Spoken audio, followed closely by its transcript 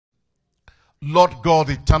Lord God,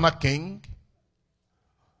 eternal King,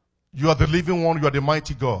 you are the living one, you are the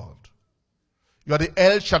mighty God. You are the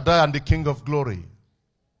El Shaddai and the King of glory.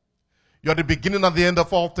 You are the beginning and the end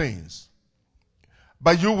of all things.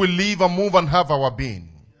 By you we live and move and have our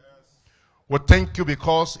being. We thank you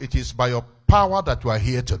because it is by your power that we are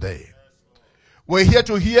here today. We're here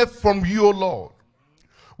to hear from you, O Lord.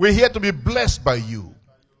 We're here to be blessed by you.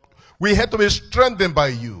 We're here to be strengthened by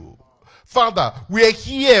you. Father, we are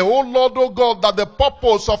here, oh Lord, oh God, that the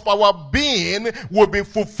purpose of our being will be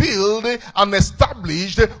fulfilled and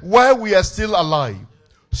established while we are still alive.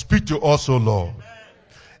 Speak to us, oh Lord.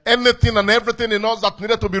 Anything and everything in us that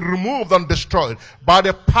needed to be removed and destroyed, by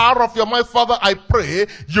the power of your might, Father, I pray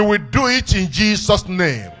you will do it in Jesus'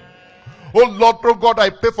 name. Oh Lord, oh God, I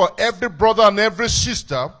pray for every brother and every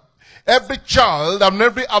sister, every child and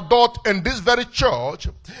every adult in this very church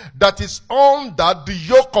that is under the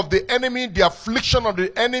yoke of the enemy, the affliction of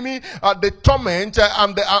the enemy, the torment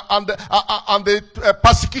and the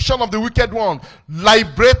persecution of the wicked one.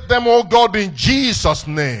 Liberate them, oh God, in Jesus'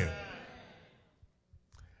 name.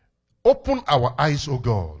 Open our eyes, O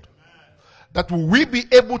God, that we be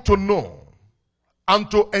able to know and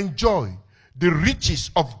to enjoy the riches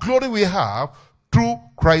of glory we have through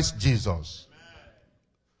Christ Jesus.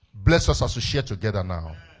 Bless us as we share together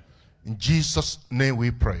now. In Jesus' name we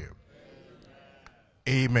pray.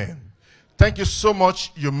 Amen. Thank you so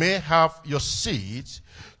much. You may have your seat.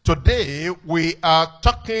 Today we are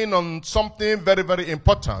talking on something very, very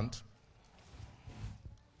important.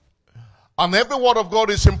 And every word of God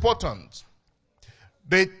is important.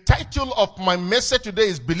 The title of my message today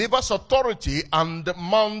is Believers' Authority and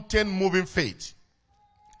Mountain Moving Faith.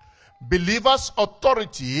 Believers'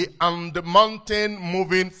 Authority and Mountain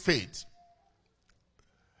Moving Faith.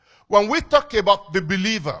 When we talk about the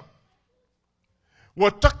believer, we're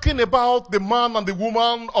talking about the man and the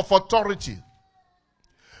woman of authority.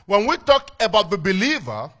 When we talk about the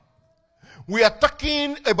believer, we are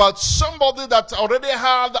talking about somebody that already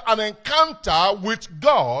had an encounter with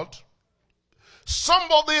God.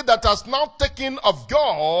 Somebody that has now taken of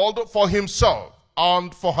God for himself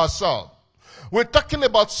and for herself. We're talking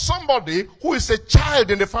about somebody who is a child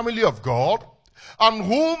in the family of God and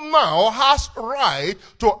who now has right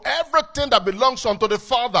to everything that belongs unto the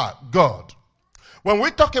Father, God. When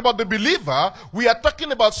we talk about the believer, we are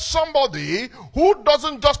talking about somebody who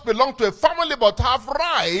doesn't just belong to a family but have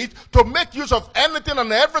right to make use of anything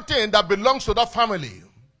and everything that belongs to that family.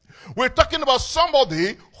 We're talking about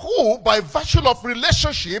somebody who, by virtue of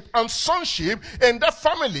relationship and sonship in that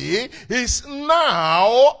family, is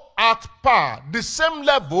now at par, the same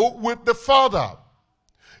level with the Father.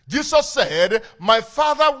 Jesus said, "My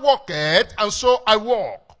Father walketh, and so I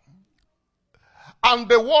walk." And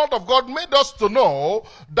the word of God made us to know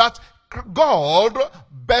that God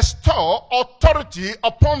bestow authority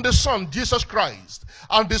upon the Son, Jesus Christ.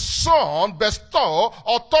 And the Son bestow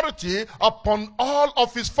authority upon all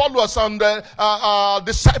of his followers and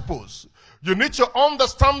disciples. You need to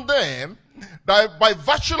understand them that by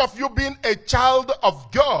virtue of you being a child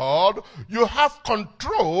of God, you have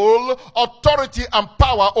control, authority, and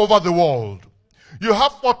power over the world. You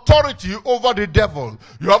have authority over the devil.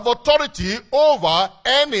 You have authority over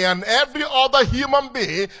any and every other human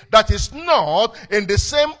being that is not in the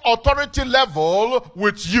same authority level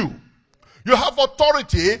with you. You have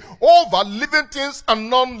authority over living things and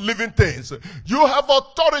non-living things. You have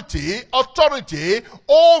authority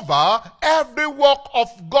over every work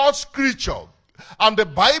of God's creature. And the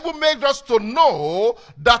Bible made us to know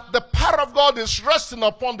that the power of God is resting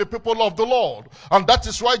upon the people of the Lord. And that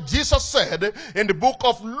is why Jesus said in the book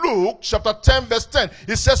of Luke, chapter 10, verse 10,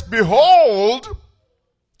 he says, "Behold,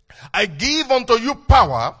 I give unto you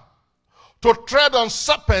power to tread on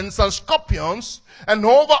serpents and scorpions, and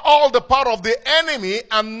over all the power of the enemy,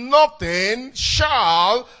 and nothing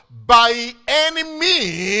shall by any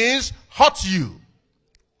means hurt you.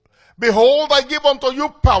 Behold, I give unto you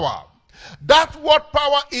power." That word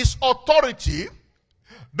power is authority.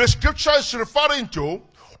 The scripture is referring to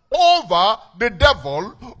over the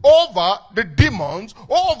devil, over the demons,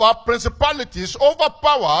 over principalities, over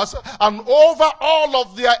powers, and over all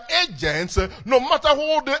of their agents, no matter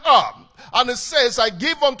who they are. And it says, "I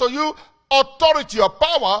give unto you authority or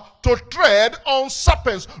power to tread on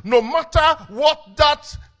serpents," no matter what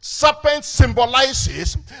that serpent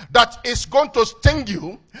symbolizes, that is going to sting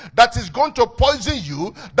you, that is going to poison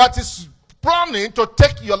you, that is planning to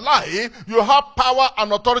take your life, you have power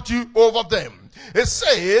and authority over them. It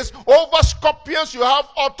says, over scorpions you have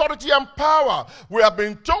authority and power. We have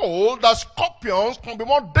been told that scorpions can be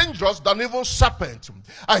more dangerous than even serpents.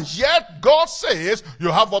 And yet God says you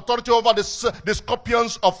have authority over the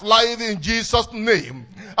scorpions of life in Jesus' name.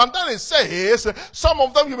 And then it says, some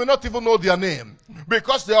of them you may not even know their name,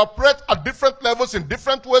 because they operate at different levels in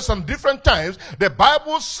different ways and different times. The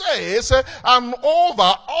Bible says, and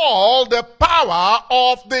over all the power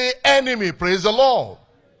of the enemy. Praise the Lord.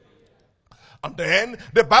 And then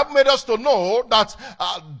the Bible made us to know that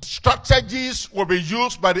strategies will be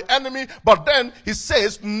used by the enemy, but then he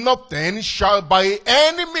says, nothing shall by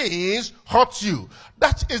any means hurt you.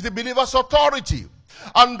 That is the believer's authority.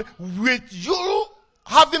 And with you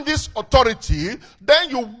having this authority, then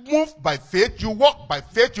you move by faith, you walk by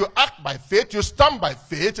faith, you act by faith, you stand by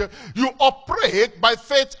faith, you operate by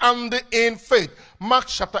faith and in faith. Mark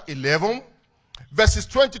chapter 11, verses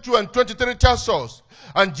 22 and 23 tells us,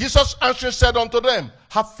 and Jesus answering said unto them,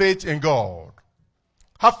 have faith in God.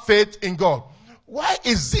 Have faith in God. Why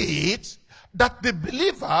is it that the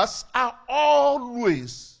believers are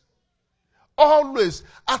always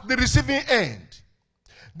at the receiving end?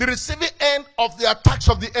 The receiving end of the attacks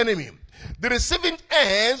of the enemy. The receiving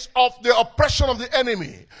end of the oppression of the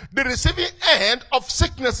enemy. The receiving end of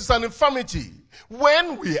sicknesses and infirmity.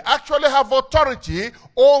 When we actually have authority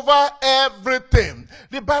over everything.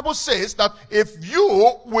 The Bible says that if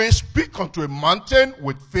you will speak unto a mountain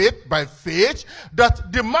with faith, by faith,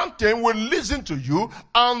 that the mountain will listen to you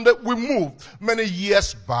and will move. Many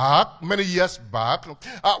years back,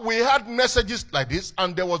 we had messages like this,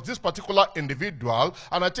 and there was this particular individual,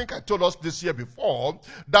 and I think I told us this year before,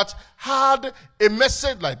 that had a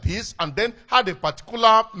message like this and then had a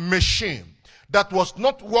particular machine that was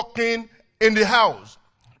not working in the house.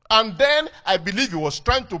 And then I believe he was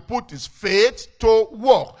trying to put his faith to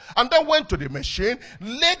work. And then went to the machine,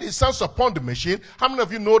 laid his hands upon the machine. How many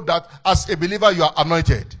of you know that as a believer you are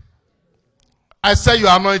anointed? I say you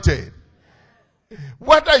are anointed.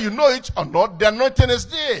 Whether you know it or not, the anointing is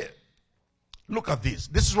there. Look at this.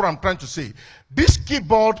 This is what I'm trying to say. This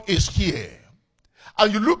keyboard is here.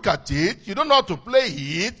 And you look at it, you don't know how to play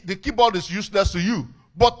it. The keyboard is useless to you.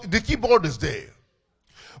 But the keyboard is there.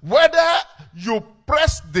 Whether you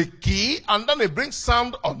press the key and then it brings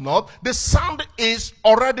sound or not, the sound is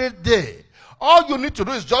already there. All you need to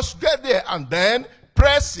do is just get there and then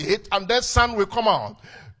press it, and then sound will come out.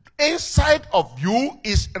 Inside of you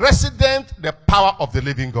is resident the power of the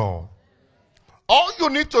living God. All you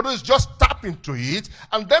need to do is just tap into it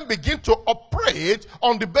and then begin to operate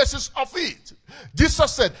on the basis of it.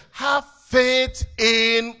 Jesus said, have faith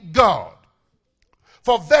in God.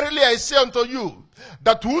 For verily I say unto you,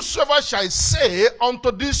 that whosoever shall say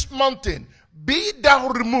unto this mountain, be thou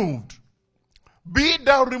removed, be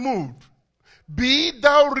thou removed, be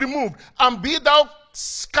thou removed, and be thou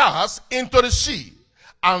cast into the sea,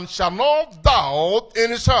 and shall not doubt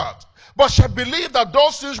in his heart, but shall believe that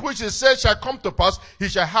those things which he said shall come to pass, he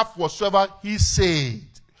shall have whatsoever he said.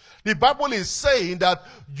 The Bible is saying that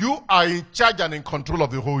you are in charge and in control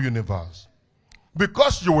of the whole universe.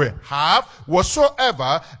 Because you will have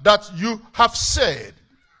whatsoever that you have said.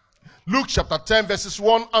 Luke chapter 10 verses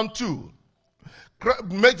 1 and 2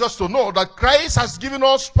 makes us to know that Christ has given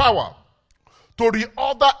us power to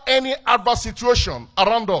reorder any adverse situation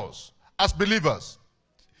around us as believers.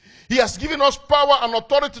 He has given us power and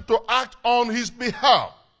authority to act on his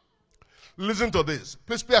behalf. Listen to this.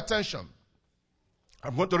 Please pay attention.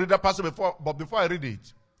 I'm going to read that passage but before I read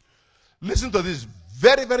it, listen to this.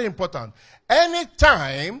 Very, very important.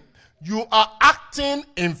 Anytime you are acting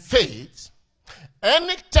in faith,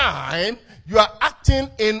 anytime you are acting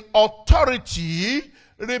in authority,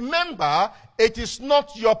 remember, it is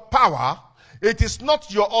not your power, it is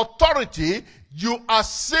not your authority, you are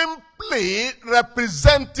simply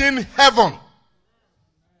representing heaven.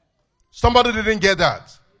 Somebody didn't get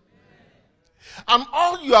that. And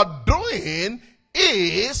all you are doing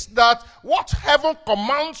is that what heaven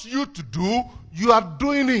commands you to do, you are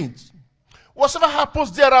doing it. Whatever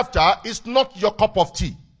happens thereafter is not your cup of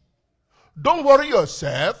tea. Don't worry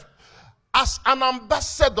yourself. As an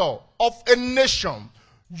ambassador of a nation,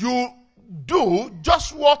 you do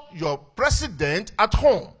just what your president at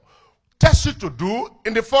home tells you to do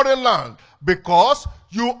in the foreign land, because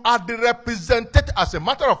you are the representative. As a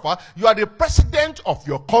matter of fact, you are the president of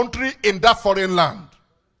your country in that foreign land.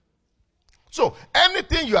 So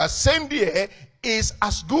anything you are saying there is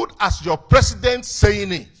as good as your president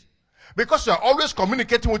saying it, because you are always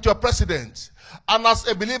communicating with your president. And as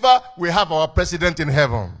a believer, we have our president in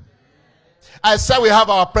heaven. I say we have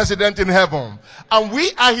our president in heaven, and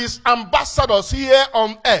we are his ambassadors here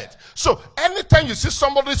on earth. So anytime time you see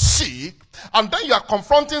somebody sick, and then you are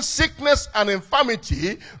confronting sickness and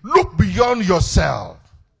infirmity, look beyond yourself.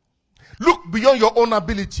 Look beyond your own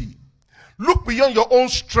ability. Look beyond your own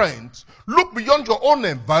strength. Look beyond your own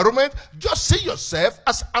environment. Just see yourself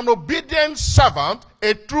as an obedient servant,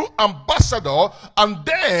 a true ambassador, and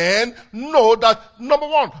then know that, number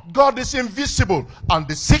one, God is invisible, and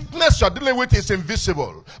the sickness you're dealing with is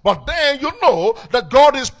invisible. But then you know that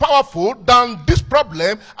God is powerful than this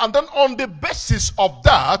problem, and then on the basis of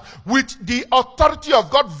that, with the authority of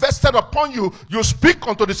God vested upon you, you speak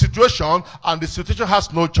unto the situation, and the situation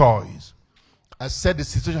has no choice. I said the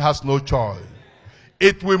situation has no choice.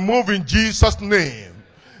 It will move in Jesus' name.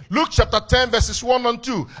 Luke chapter 10 verses 1 and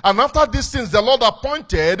 2. And after these things the Lord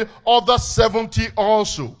appointed other 70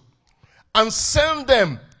 also, and sent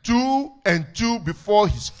them 2 and 2 before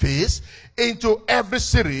his face into every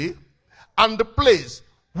city and the place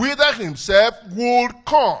whither himself would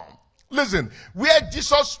come. Listen, where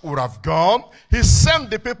Jesus would have gone, he sent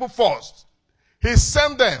the people first. He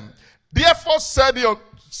sent them. Therefore said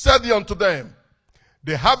he unto them,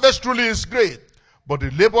 the harvest truly is great, but the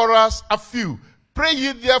laborers are few. Pray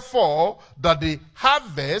ye therefore that the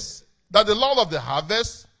Lord of the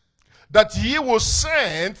harvest, that he will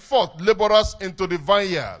send forth laborers into the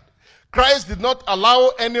vineyard. Christ did not allow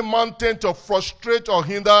any mountain to frustrate or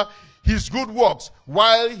hinder his good works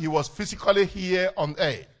while he was physically here on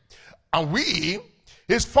earth. And we,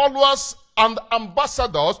 his followers and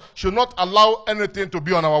ambassadors, should not allow anything to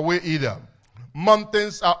be on our way either.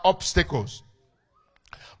 Mountains are obstacles.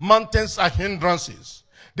 Mountains are hindrances.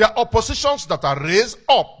 They are oppositions that are raised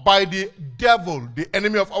up by the devil, the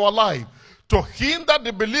enemy of our life, to hinder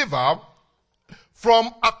the believer from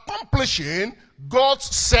accomplishing God's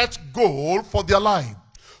set goal for their life,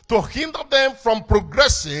 to hinder them from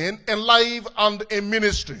progressing in life and in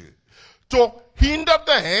ministry, to hinder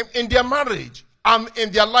them in their marriage and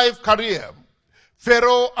in their life career.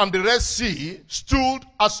 Pharaoh and the Red Sea stood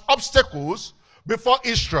as obstacles before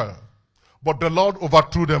Israel, but the Lord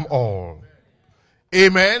overthrew them all.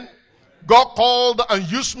 Amen. God called and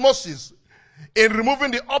used Moses in removing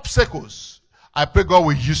the obstacles. I pray God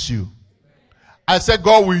will use you. I said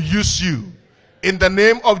God will use you. In the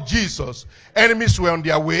name of Jesus. Enemies were on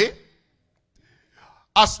their way.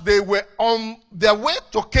 As they were on their way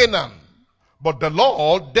to Canaan, but the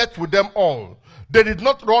Lord dealt with them all. They did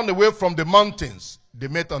not run away from the mountains. They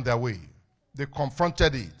met on their way. They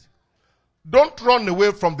confronted it. Don't run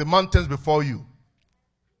away from the mountains before you.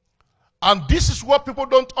 And this is what people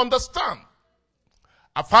don't understand.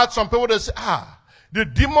 I've heard some people that say, the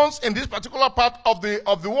demons in this particular part of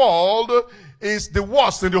the world is the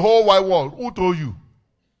worst in the whole wide world. Who told you?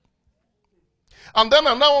 And then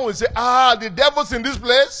another one will say, the devils in this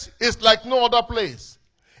place is like no other place.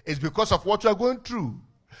 It's because of what you are going through.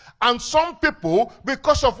 And some people,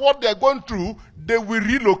 because of what they are going through, they will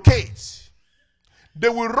relocate. They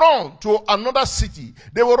will run to another city.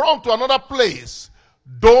 They will run to another place.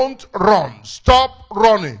 Don't run. Stop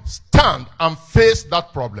running. Stand and face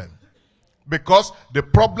that problem. Because the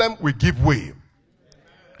problem will give way.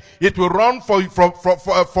 It will run for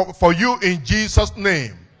you in Jesus'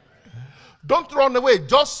 name. Don't run away.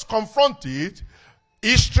 Just confront it.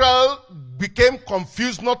 Israel became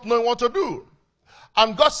confused, not knowing what to do.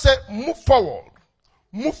 And God said, move forward.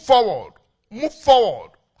 Move forward. Move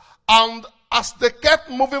forward. And as they kept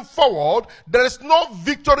moving forward, there is no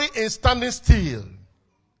victory in standing still.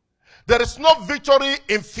 There is no victory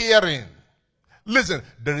in fearing. Listen,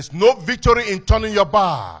 there is no victory in turning your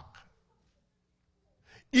back.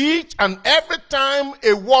 Each and every time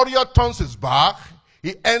a warrior turns his back,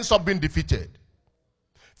 he ends up being defeated.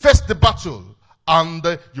 Face the battle, and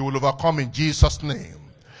you will overcome in Jesus' name.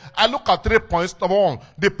 I look at 3 points. Number 1,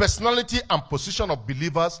 the personality and position of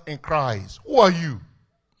believers in Christ. Who are you?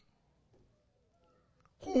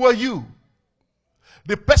 Who are you?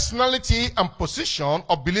 The personality and position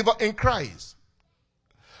of believer in Christ.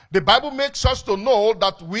 The Bible makes us to know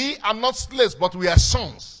that we are not slaves, but we are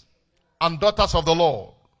sons and daughters of the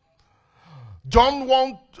Lord. John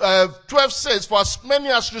 1:12 says, for as many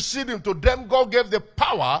as received him, to them God gave the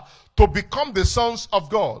power to become the sons of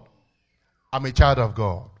God. I'm a child of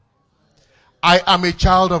God. I am a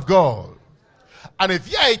child of God. And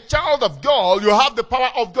if you are a child of God, you have the power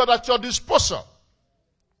of God at your disposal.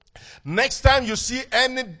 Next time you see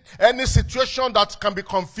any situation that can be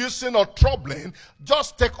confusing or troubling,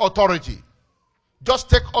 just take authority. Just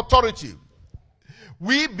take authority.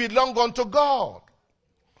 We belong unto God.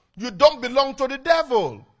 You don't belong to the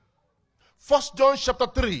devil. 1 John chapter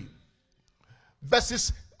 3,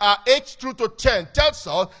 verses 8 through to 10 tells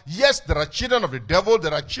us, yes, there are children of the devil,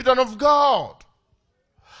 there are children of God.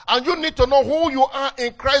 And you need to know who you are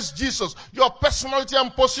in Christ Jesus, your personality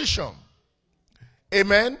and position.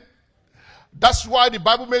 Amen. That's why the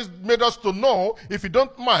Bible made us to know. If you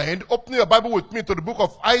don't mind, open your Bible with me to the book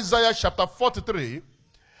of Isaiah chapter 43.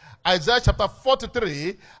 Isaiah chapter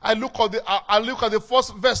 43, I look at the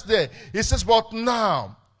first verse there. It says, but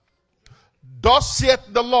now, thus saith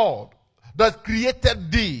the Lord, that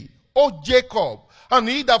created thee, O Jacob, and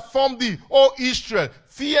he that formed thee, O Israel.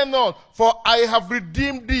 Fear not, for I have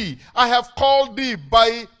redeemed thee. I have called thee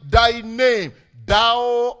by thy name.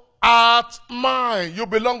 Thou art mine. You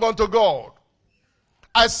belong unto God.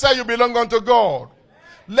 I say you belong unto God.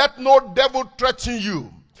 Let no devil threaten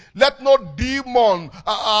you. Let no demon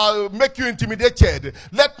make you intimidated.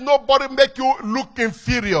 Let nobody make you look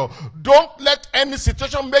inferior. Don't let any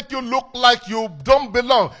situation make you look like you don't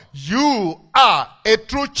belong. You are a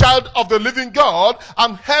true child of the living God,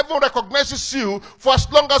 and heaven recognizes you for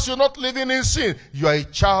as long as you're not living in sin. You are a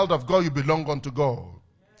child of God. You belong unto God.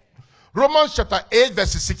 Romans chapter 8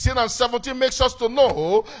 verses 16 and 17 makes us to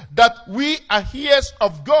know that we are heirs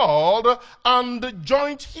of God and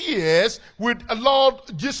joint heirs with the Lord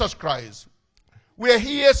Jesus Christ. We are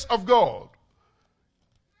heirs of God,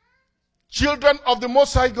 children of the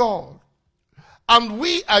Most High God. And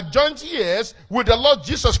we are joint heirs with the Lord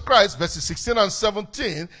Jesus Christ, verses 16 and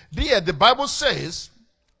 17. There the Bible says,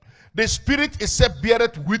 the Spirit itself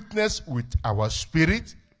beareth witness with our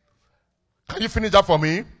spirit. Can you finish that for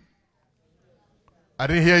me? I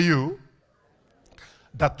didn't hear you.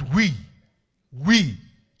 That we,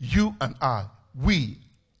 you and I, we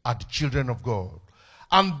are the children of God.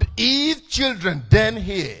 And if children, then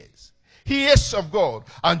heirs of God,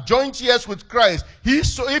 and joint heirs with Christ,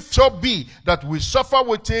 if so be that we suffer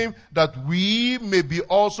with him, that we may be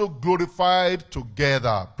also glorified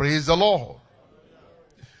together. Praise the Lord.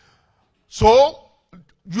 So,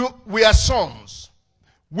 we are sons.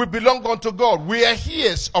 We belong unto God. We are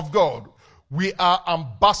heirs of God. We are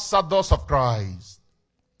ambassadors of Christ.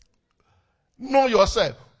 Know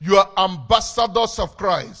yourself. You are ambassadors of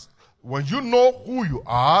Christ. When you know who you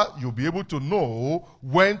are, you'll be able to know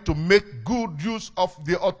when to make good use of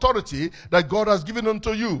the authority that God has given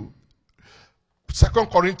unto you. 2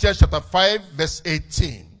 Corinthians chapter 5 verse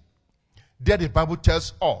 18. There the Bible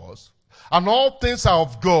tells us, and all things are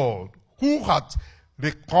of God, who hath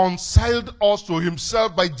reconciled us to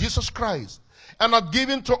himself by Jesus Christ, and hath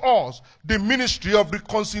given to us the ministry of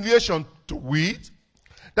reconciliation, to wit,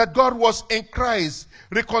 that God was in Christ,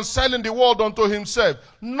 reconciling the world unto himself,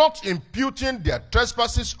 not imputing their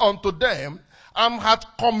trespasses unto them, and hath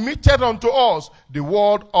committed unto us the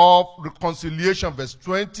word of reconciliation. Verse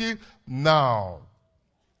 20, now,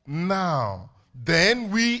 then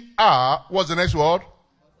we are, what's the next word?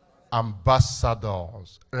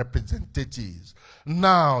 Ambassadors, representatives.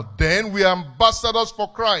 Now, then we are ambassadors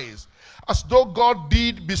for Christ, as though God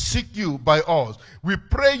did beseech you by us. We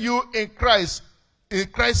pray you in Christ. In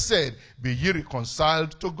Christ said, be ye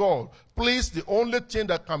reconciled to God. Please, the only thing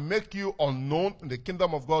that can make you unknown in the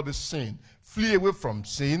kingdom of God is sin. Flee away from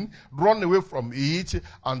sin, run away from it,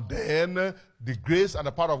 and then the grace and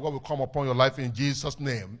the power of God will come upon your life in Jesus'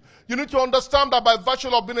 name. You need to understand that by virtue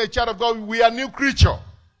of being a child of God, we are new creatures.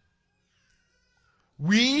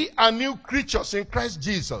 We are new creatures in Christ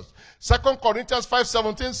Jesus. 2 Corinthians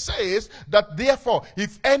 5:17 says that therefore,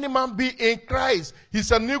 if any man be in Christ,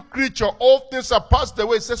 he's a new creature. All things are passed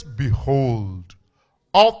away. It says, behold,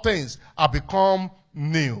 all things are become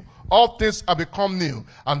new. All things are become new.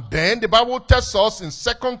 And then the Bible tells us in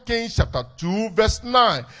 2 Kings chapter 2 verse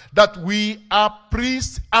 9 that we are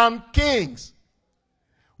priests and kings.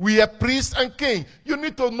 We are priests and king. You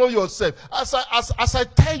need to know yourself. As I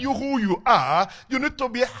tell you who you are, you need to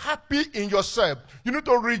be happy in yourself. You need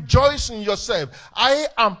to rejoice in yourself. I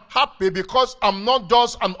am happy because I'm not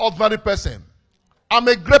just an ordinary person. I'm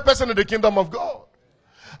a great person in the kingdom of God.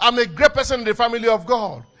 I'm a great person in the family of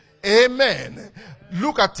God. Amen.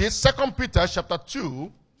 Look at it. 2 Peter chapter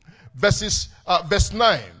 2, verse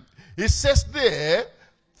 9. It says there,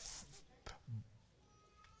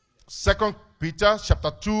 2 Peter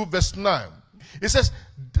chapter 2 verse 9. It says,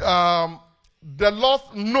 the Lord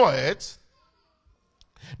knoweth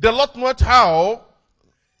how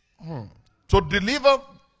to deliver.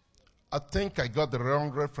 I think I got the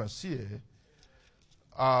wrong reference here.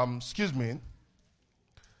 Excuse me.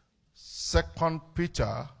 2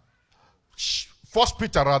 Peter, 1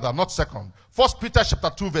 Peter rather, not 2nd. 1 Peter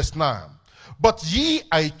chapter 2 verse 9. But ye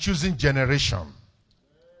are a chosen generation,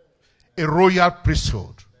 a royal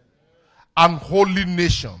priesthood, an holy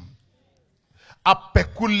nation, a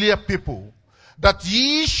peculiar people, that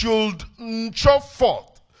ye should show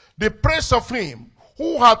forth the praise of him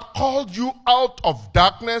who had called you out of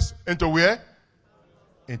darkness into where?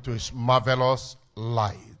 Into his marvelous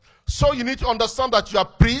light. So you need to understand that you are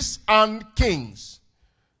priests and kings.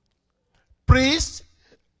 Priests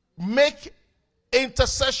make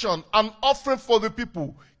intercession and offering for the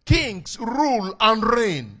people. Kings rule and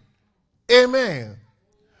reign. Amen.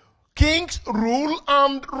 Kings rule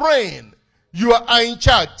and reign. You are in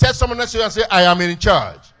charge. Tell someone next to you and say, I am in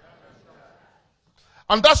charge.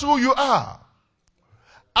 And that's who you are.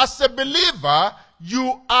 As a believer,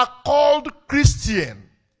 you are called Christian.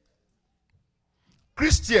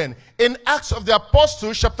 Christian. In Acts of the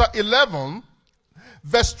Apostles, chapter 11,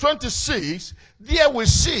 verse 26, there we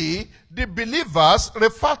see the believers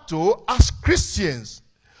referred to as Christians.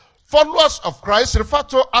 Followers of Christ referred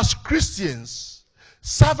to as Christians.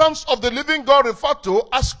 Servants of the living God referred to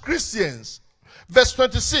as Christians. Verse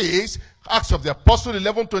 26, Acts of the Apostles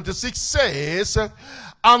 11:26 says,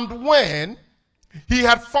 and when he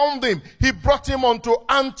had found him, he brought him unto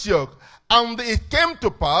Antioch. And it came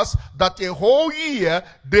to pass that a whole year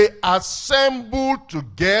they assembled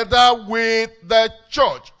together with the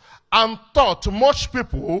church and taught much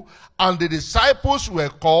people, and the disciples were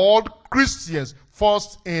called Christians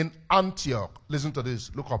first in Antioch. Listen to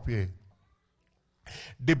this. Look up here.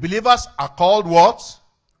 The believers are called what?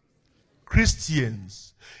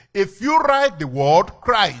 Christians. If you write the word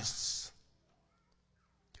Christ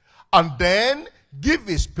and then give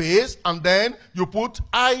a space and then you put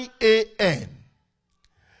I-A-N.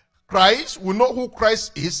 Christ, we know who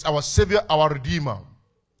Christ is, our Savior, our Redeemer,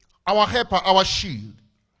 our helper, our shield,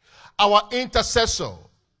 our intercessor.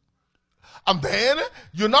 And then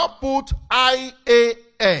you now put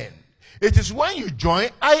I-A-N. It is when you join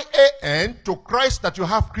I-A-N to Christ that you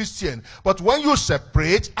have Christian. But when you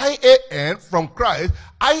separate I-A-N from Christ,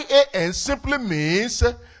 I-A-N simply means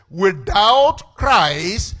without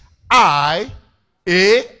Christ, I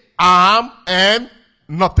am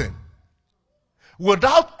nothing.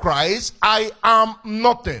 Without Christ, I am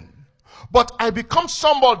nothing. But I become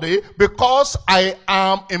somebody because I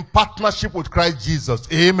am in partnership with Christ Jesus.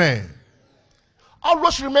 Amen.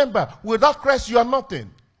 Always remember, without Christ, you are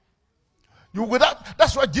nothing.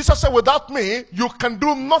 That's why Jesus said, without me, you can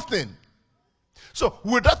do nothing. So,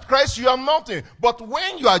 without Christ, you are nothing. But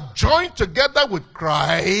when you are joined together with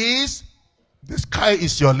Christ, the sky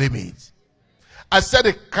is your limit. I said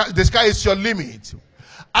the sky is your limit.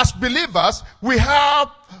 As believers, we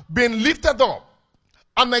have been lifted up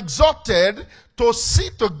and exalted to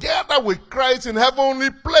sit together with Christ in heavenly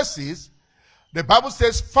places. The Bible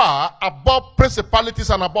says far above principalities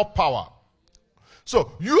and above power.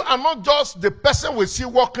 So you are not just the person we see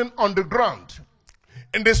walking on the ground.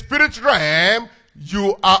 In the spirit realm,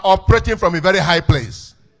 you are operating from a very high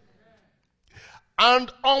place.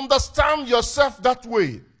 And understand yourself that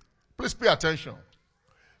way. Please pay attention.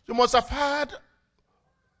 You must have heard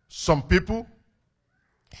some people,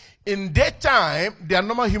 in daytime, they are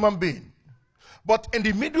normal human beings. But in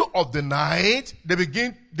the middle of the night,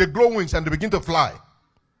 they grow wings and they begin to fly.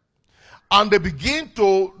 And they begin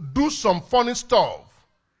to do some funny stuff.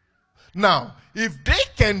 Now, if they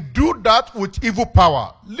can do that with evil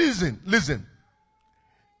power, listen.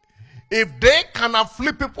 If they can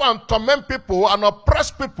afflict people and torment people and oppress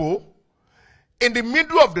people in the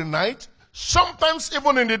middle of the night, sometimes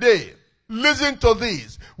even in the day, listen to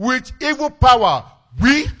this. With evil power,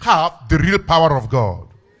 we have the real power of God.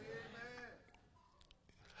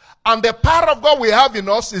 And the power of God we have in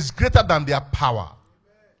us is greater than their power.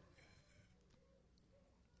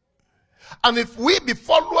 And if we be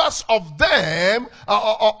followers of them,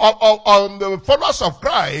 followers of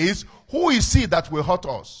Christ, who is he that will hurt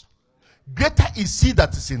us? Greater is he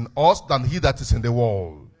that is in us than he that is in the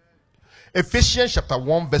world. Ephesians chapter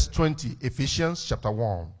 1 verse 20. Ephesians chapter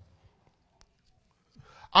 1.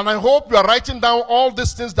 And I hope you are writing down all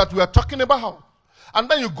these things that we are talking about. And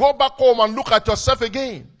then you go back home and look at yourself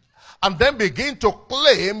again. And then begin to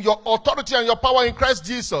claim your authority and your power in Christ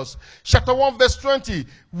Jesus. Chapter 1 verse 20.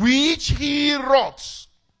 Which he wrought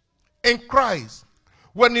in Christ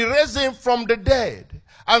when he raised him from the dead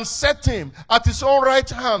and set him at his own right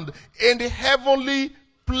hand in the heavenly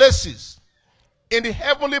places. In the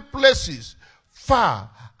heavenly places, far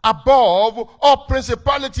above all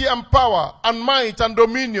principality and power and might and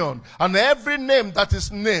dominion and every name that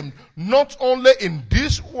is named, not only in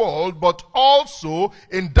this world but also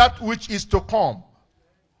in that which is to come.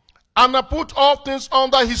 And I put all things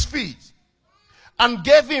under his feet and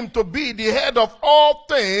gave him to be the head of all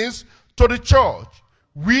things to the church,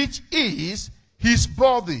 which is his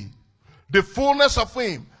body, the fullness of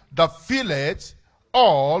him that filleth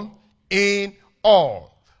all in all.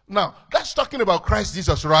 Now, that's talking about Christ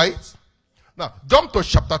Jesus, right? Now, jump to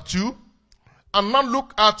chapter 2 and now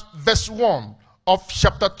look at verse 1 of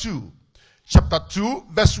chapter 2. Chapter 2,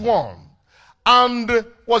 verse 1. And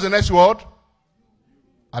what's the next word?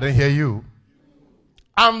 I didn't hear you.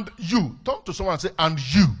 And you. Turn to someone and say,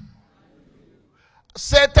 and you.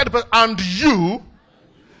 Say 30%, and you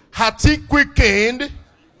hath he quickened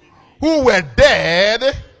who were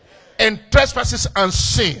dead in trespasses and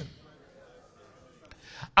sin.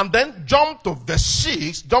 And then jump to verse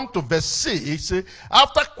 6. Jump to verse 6.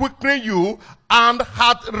 After quickening you and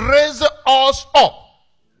hath raised us up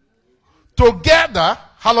together,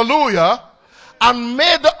 hallelujah, and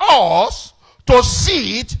made us to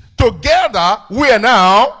sit together, where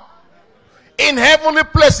now? In heavenly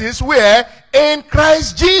places, where? In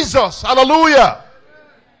Christ Jesus. Hallelujah.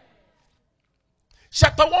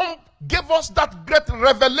 Chapter 1 gave us that great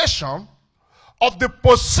revelation of the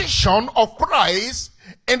position of Christ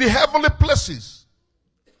in the heavenly places.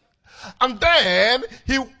 And then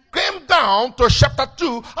he came down to chapter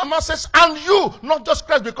 2 and now says, and you, not just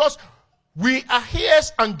Christ, because we are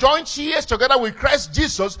heirs and joint heirs together with Christ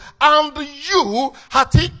Jesus, and you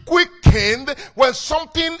hath he quickened. When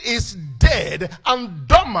something is dead and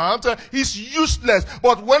dormant, is useless.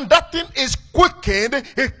 But when that thing is quickened,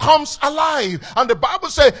 it comes alive. And the Bible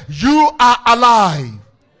says, you are alive.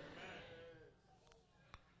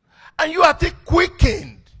 And you hath he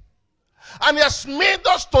quickened. And he has made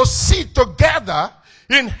us to sit together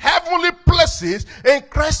in heavenly places in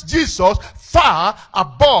Christ Jesus, far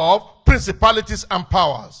above principalities and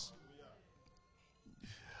powers.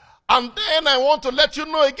 And then I want to let you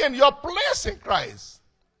know again your place in Christ.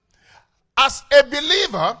 As a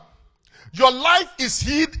believer, your life is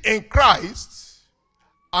hid in Christ,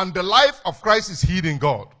 and the life of Christ is hid in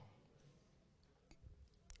God.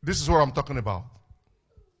 This is what I'm talking about.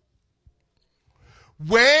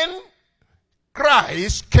 When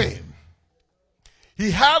Christ came, he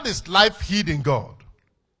had his life hid in God.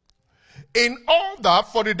 In order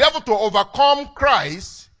for the devil to overcome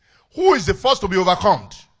Christ, who is the first to be overcome?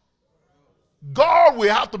 God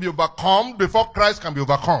will have to be overcome before Christ can be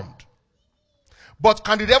overcome. But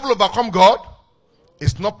can the devil overcome God?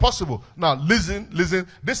 It's not possible. Now listen.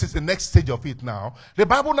 This is the next stage of it now. The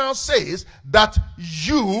Bible now says that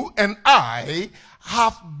you and I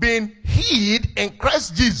have been hid in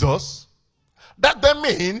Christ Jesus. That then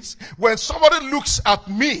means when somebody looks at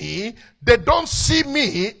me, they don't see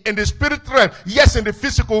me in the spirit realm. Yes, in the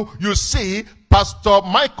physical, you see Pastor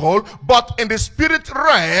Michael, but in the spirit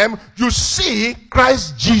realm, you see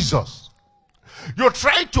Christ Jesus. You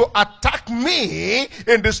try to attack me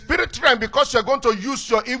in the spirit realm because you're going to use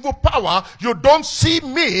your evil power. You don't see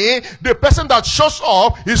me. The person that shows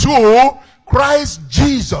up is who? Christ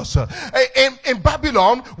Jesus. In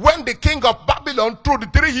Babylon, when the king of Babylon threw the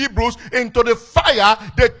 3 Hebrews into the fire,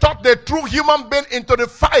 they thought they threw human being into the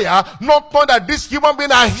fire, not knowing that these human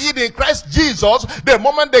beings are hid in Christ Jesus. The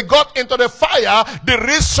moment they got into the fire, the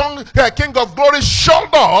risen King of Glory showed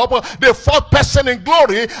up, the 4th person in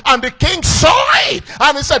glory, and the king saw it.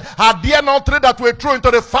 And he said, are there not 3 that were thrown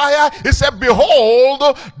into the fire? He said,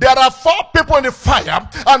 behold, there are 4 people in the fire,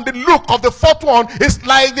 and the look of the 4th one is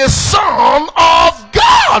like the Son of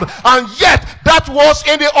God. And yet that was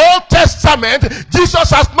in the Old Testament. Jesus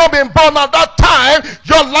has not been born at that time.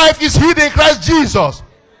 Your life is hidden in Christ Jesus.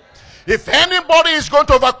 If anybody is going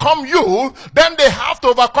to overcome you, then they have to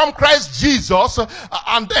overcome Christ Jesus,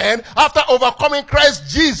 and then after overcoming Christ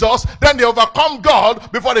Jesus, then they overcome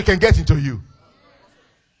God before they can get into you.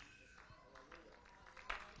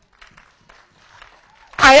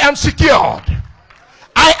 I am secured.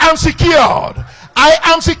 I am secured. I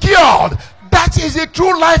am secured. That is a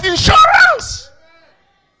true life insurance.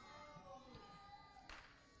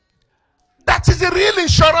 That is the real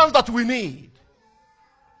insurance that we need.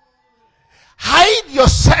 Hide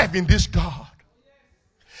yourself in this God.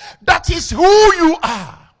 That is who you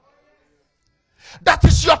are. That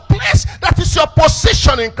is your place. That is your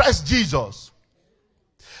position in Christ Jesus.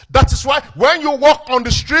 That is why when you walk on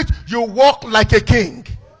the street, you walk like a king.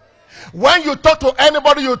 When you talk to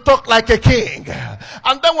anybody, you talk like a king.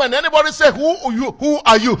 And then when anybody say, who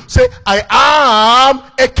are you? Say, I am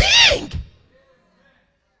a king.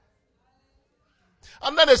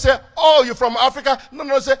 And then they say, oh, you're from Africa?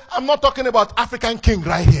 No, say, I'm not talking about African king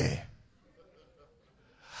right here.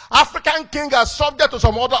 African king are subject to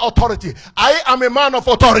some other authority. I am a man of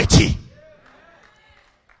authority.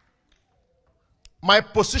 My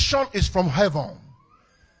position is from heaven.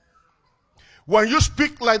 When you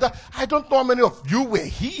speak like that, I don't know how many of you were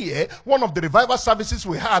here. One of the revival services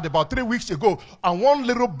we had about 3 weeks ago, and one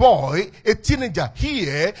little boy, a teenager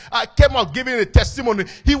here, came out giving a testimony.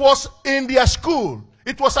 He was in their school.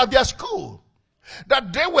 It was at their school.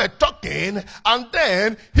 that they were talking, and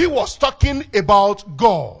then he was talking about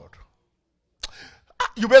God.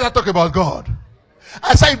 You better talk about God.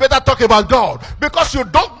 I say you better talk about God, because you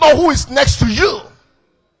don't know who is next to you.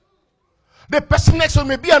 The person next to you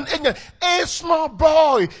may be an angel. A small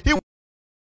boy. He